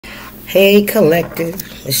Hey collective,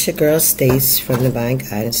 it's your girl Stace from Divine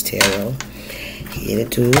Guidance Tarot. Here to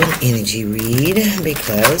do an energy read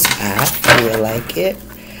because I feel like it.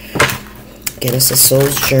 Get us a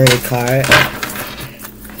Soul's Journey card.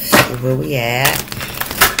 See where we at.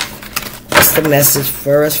 What's the message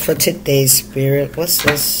for us for today's spirit? What's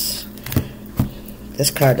this?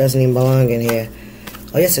 This card doesn't even belong in here.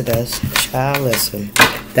 Oh yes it does. Child, listen.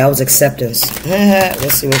 That was acceptance.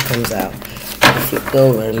 Let's see what comes out. Flipped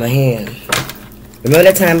over in my hand. Remember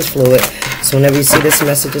that time is fluid. So whenever you see this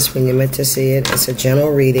message, it's when you're meant to see it. It's a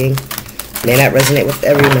general reading. It may not resonate with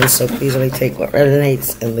everyone, so please only take what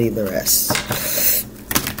resonates and leave the rest.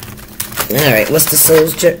 Alright, what's the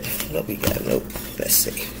soul's journey? What we got? Nope. Let's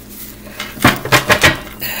see.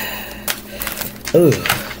 Ooh.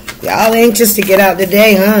 Y'all anxious to get out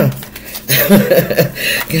today, huh?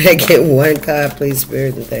 Can I get one card, please,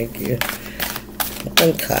 Spirit, and thank you.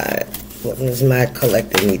 One card. What does my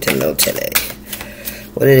collective need to know today?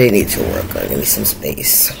 What do they need to work on? Give me some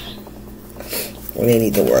space. What do they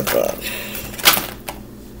need to work on?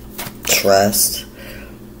 Trust.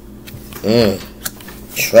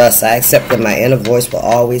 Trust. I accept that my inner voice will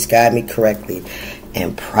always guide me correctly.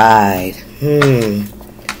 And pride.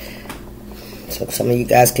 So some of you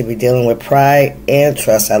guys could be dealing with pride and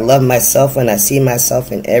trust. I love myself and I see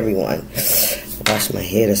myself in everyone. I washed my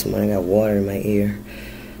hair this morning. I got water in my ear.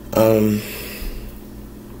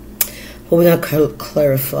 What we're going to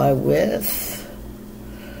clarify with?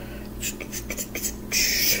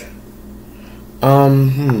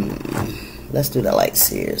 Let's do the light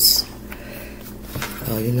seers.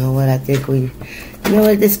 Oh, you know what? I think you know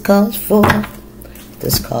what this calls for?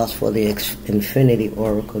 This calls for the Infinity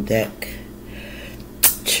Oracle deck.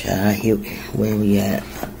 Child, here, where we at?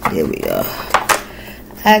 There we go.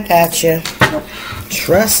 I got you.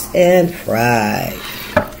 Trust and pride.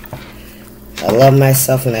 I love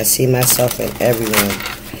myself and I see myself in everyone.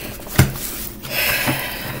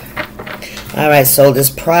 Alright, so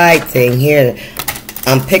this pride thing here,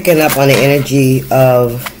 I'm picking up on the energy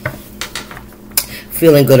of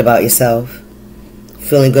feeling good about yourself.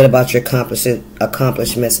 Feeling good about your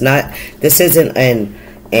accomplishments. This isn't an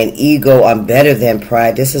ego, I'm better than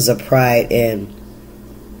pride. This is a pride in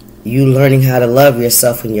you learning how to love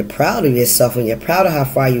yourself, and you're proud of yourself, and you're proud of how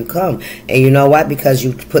far you come. And you know why? Because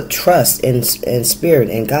you put trust in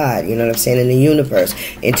spirit, in God, you know what I'm saying, in the universe,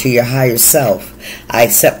 into your higher self. I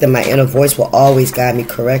accept that my inner voice will always guide me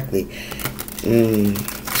correctly.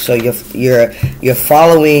 So you're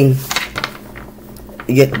following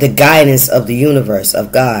the guidance of the universe,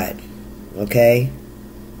 of God. Okay?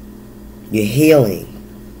 You're healing.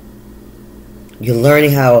 You're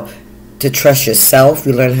learning how to trust yourself.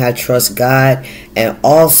 You learn how to trust God, and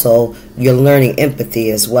also you're learning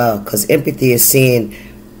empathy as well, because empathy is seeing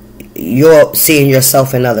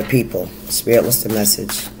yourself in other people. Spirit, what's the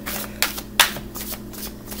message?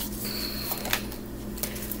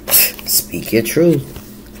 Speak your truth.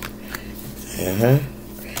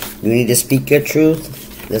 You need to speak your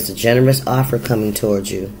truth. There's a generous offer coming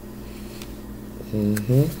towards you.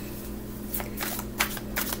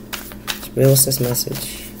 Spirit, what's this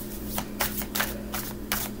message?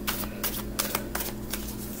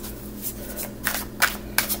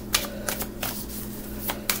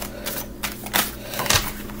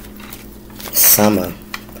 Summer.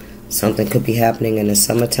 Something could be happening in the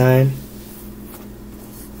summertime.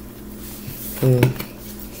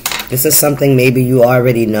 This is something maybe you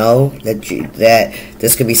already know, that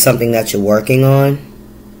this could be something that you're working on.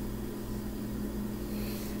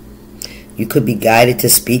 You could be guided to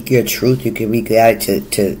speak your truth. You could be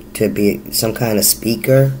guided to be some kind of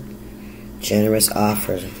speaker. Generous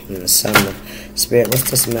offer in the summer. Spirit, what's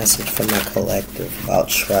this message for my collective about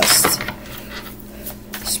trust?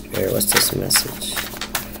 Spirit, what's this message?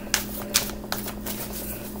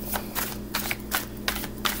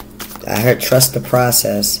 I heard trust the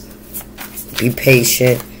process. Be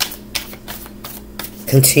patient.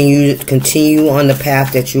 Continue on the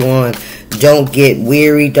path that you're on. Don't get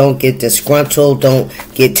weary. Don't get disgruntled. Don't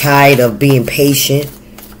get tired of being patient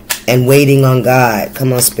and waiting on God.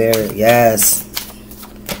 Come on, Spirit. Yes.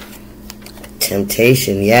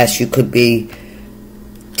 Temptation. Yes, you could be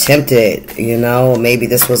tempted, you know, maybe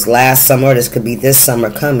this was last summer, or this could be this summer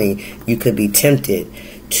coming. You could be tempted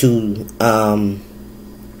to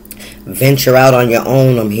venture out on your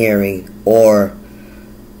own, I'm hearing, or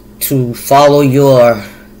to follow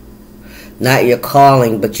not your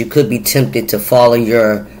calling, but you could be tempted to follow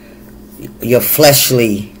your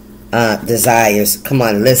fleshly desires. Come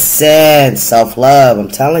on, listen, self-love, I'm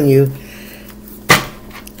telling you.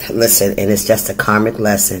 Listen, and it's just a karmic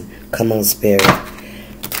lesson. Come on, Spirit.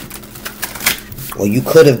 Or you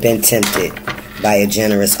could have been tempted by a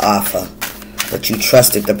generous offer, but you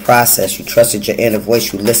trusted the process. You trusted your inner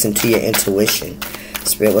voice. You listened to your intuition.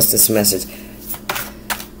 Spirit, what's this message?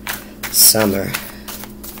 Summer.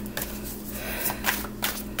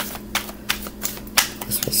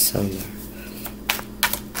 What's for summer?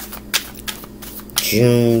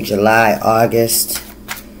 June, July, August.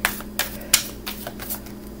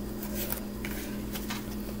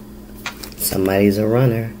 Somebody's a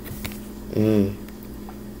runner.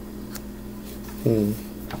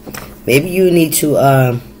 Maybe you need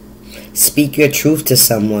to speak your truth to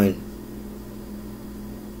someone.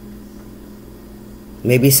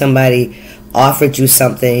 Maybe somebody offered you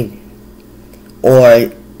something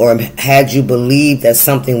or had you believe that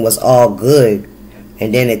something was all good,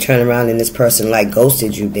 and then it turned around and this person like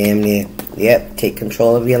ghosted you damn near. Yep, take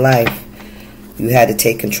control of your life. You had to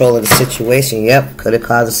take control of the situation. Yep, could have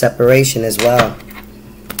caused a separation as well.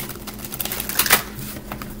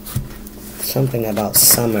 Something about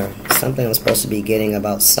summer. Something I'm supposed to be getting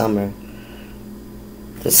about summer.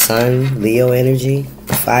 The sun, Leo energy,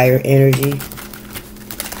 fire energy.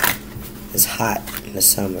 It's hot in the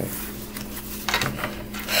summer.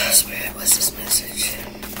 Spirit, what's this message?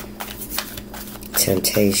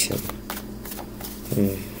 Temptation.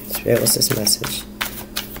 Spirit, what's this message?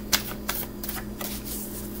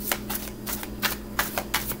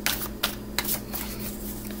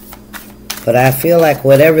 But I feel like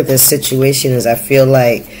whatever the situation is, I feel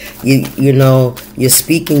like you know, you're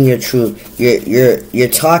speaking your truth. You're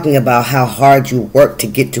talking about how hard you work to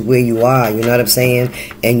get to where you are. You know what I'm saying?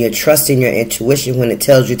 And you're trusting your intuition when it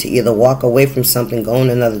tells you to either walk away from something, go in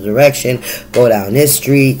another direction, go down this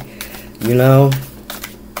street. You know,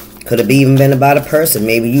 could have even been about a person.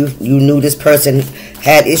 Maybe you knew this person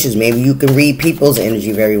had issues. Maybe you can read people's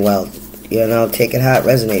energy very well. You know, take it how it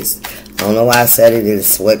resonates. I don't know why I said it.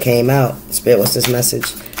 It's what came out. Spirit, what's this message?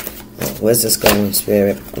 Where's this going,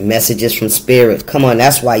 Spirit? Messages from Spirit. Come on,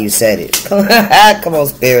 that's why you said it. Come on,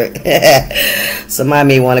 Spirit. Somebody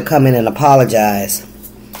may want to come in and apologize.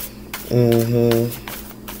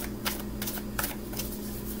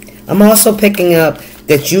 I'm also picking up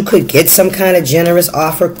that you could get some kind of generous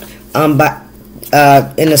offer in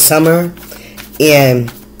the summer,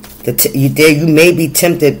 and you may be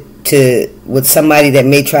tempted with somebody that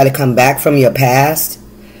may try to come back from your past,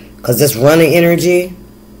 because this running energy.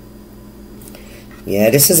 Yeah,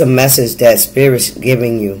 this is a message that Spirit's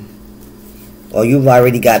giving you, or you've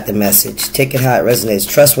already got the message. Take it how it resonates.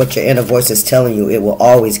 Trust what your inner voice is telling you. It will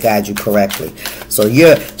always guide you correctly. So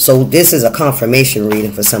this is a confirmation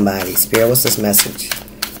reading for somebody. Spirit, what's this message?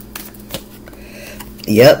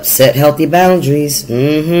 Yep, set healthy boundaries.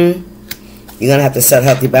 You're gonna have to set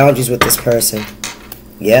healthy boundaries with this person.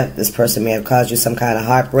 Yeah, this person may have caused you some kind of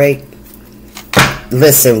heartbreak.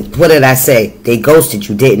 Listen, what did I say? They ghosted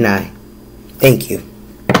you, didn't I? Thank you.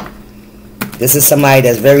 This is somebody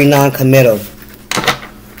that's very non-committal.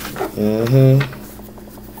 And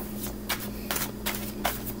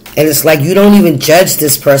it's like you don't even judge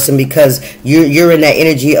this person because you're in that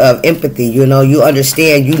energy of empathy. You know, you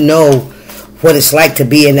understand, you know what it's like to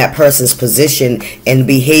be in that person's position and the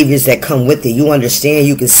behaviors that come with it. You understand,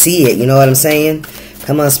 you can see it. You know what I'm saying?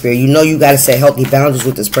 Come on, Spirit. You know you got to set healthy boundaries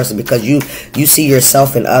with this person because you see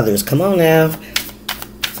yourself in others. Come on now.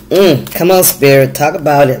 Come on, Spirit. Talk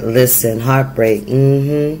about it. Listen, heartbreak.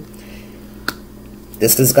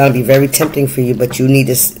 This is going to be very tempting for you, but you need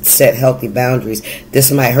to set healthy boundaries. This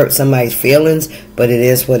might hurt somebody's feelings, but it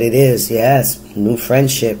is what it is. Yes, new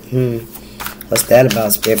friendship. What's that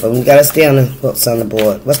about, Spirit? But we got to stay on what's on the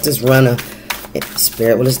board. What's this runner?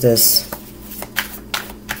 Spirit, what is this?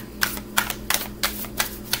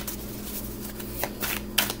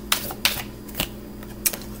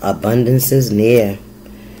 Abundance is near.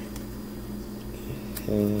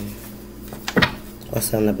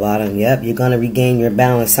 What's on the bottom? Yep, you're going to regain your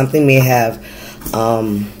balance. Something may have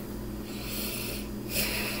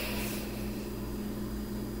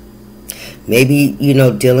maybe, you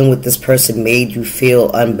know, dealing with this person made you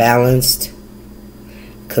feel unbalanced.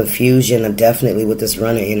 Confusion, definitely with this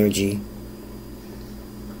runner energy.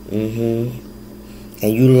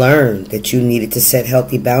 And you learned that you needed to set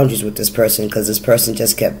healthy boundaries with this person because this person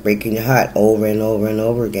just kept breaking your heart over and over and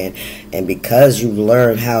over again. And because you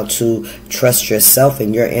learned how to trust yourself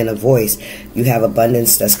and your inner voice, you have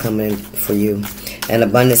abundance that's coming for you. And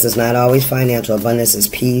abundance is not always financial. Abundance is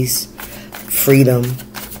peace, freedom,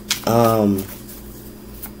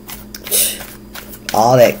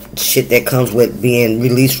 all that shit that comes with being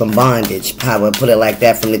released from bondage. I would put it like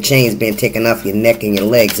that, from the chains being taken off your neck and your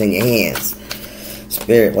legs and your hands.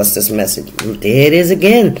 Spirit, what's this message? There it is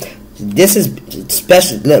again. This is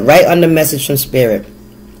special. Look, right under message from Spirit.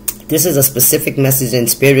 This is a specific message, and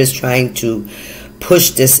Spirit is trying to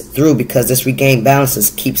push this through because this regained balance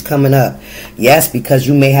keeps coming up. Yes, because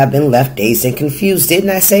you may have been left dazed and confused. Didn't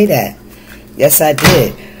I say that? Yes, I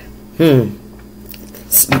did.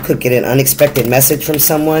 You could get an unexpected message from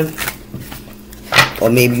someone. Or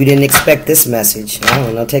maybe you didn't expect this message. I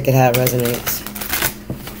don't know. Take it how it resonates.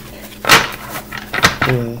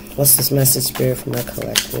 What's this message, Spirit, for my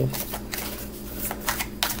collective?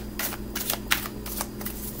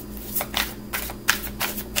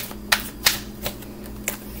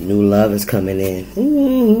 New love is coming in.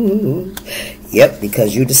 Ooh. Yep,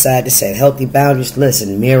 because you decide to set healthy boundaries.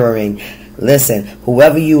 Listen, mirroring. Listen,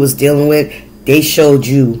 whoever you was dealing with, they showed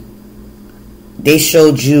you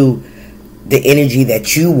the energy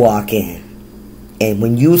that you walk in. And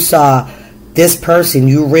when you saw this person,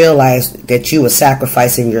 you realized that you were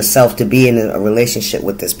sacrificing yourself to be in a relationship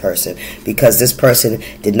with this person, because this person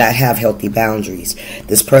did not have healthy boundaries.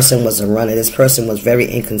 This person was a runner. This person was very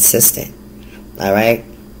inconsistent. All right?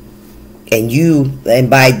 And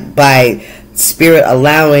by Spirit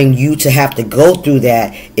allowing you to have to go through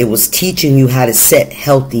that, it was teaching you how to set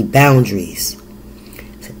healthy boundaries.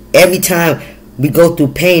 Every time we go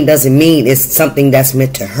through pain doesn't mean it's something that's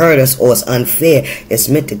meant to hurt us or it's unfair. It's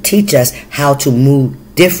meant to teach us how to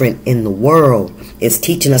move different in the world. It's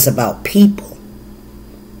teaching us about people.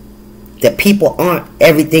 That people aren't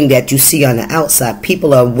everything that you see on the outside.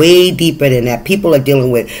 People are way deeper than that. People are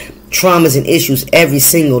dealing with traumas and issues every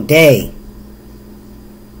single day.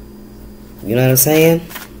 You know what I'm saying?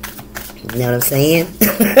 You know what I'm saying?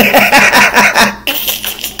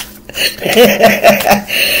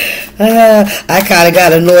 I kind of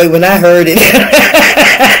got annoyed when I heard it.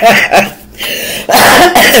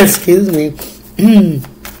 Excuse me.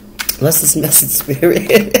 What's this message, Spirit?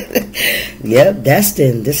 Yep,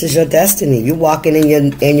 destined. This is your destiny. You're walking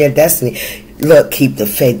in your destiny. Look, keep the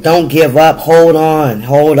faith. Don't give up. Hold on.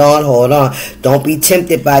 Hold on. Hold on. Don't be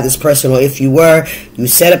tempted by this person. Or if you were, you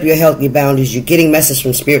set up your healthy boundaries. You're getting message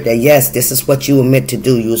from Spirit that, yes, this is what you were meant to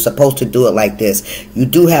do. You were supposed to do it like this. You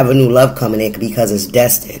do have a new love coming in because it's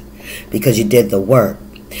destined. Because you did the work.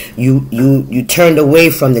 You turned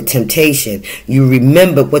away from the temptation. You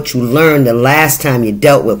remembered what you learned the last time you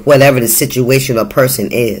dealt with whatever the situation or person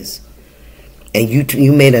is. And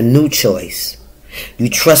you made a new choice. You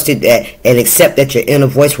trusted that and accept that your inner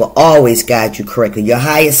voice will always guide you correctly. Your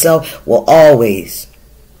higher self will always.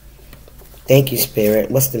 Thank you,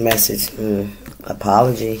 Spirit. What's the message?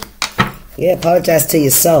 Apology. Yeah, apologize to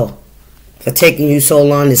yourself for taking you so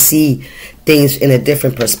long to see things in a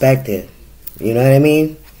different perspective. You know what I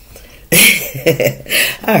mean?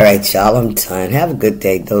 All right, y'all. I'm done. Have a good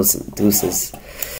day. Deuces.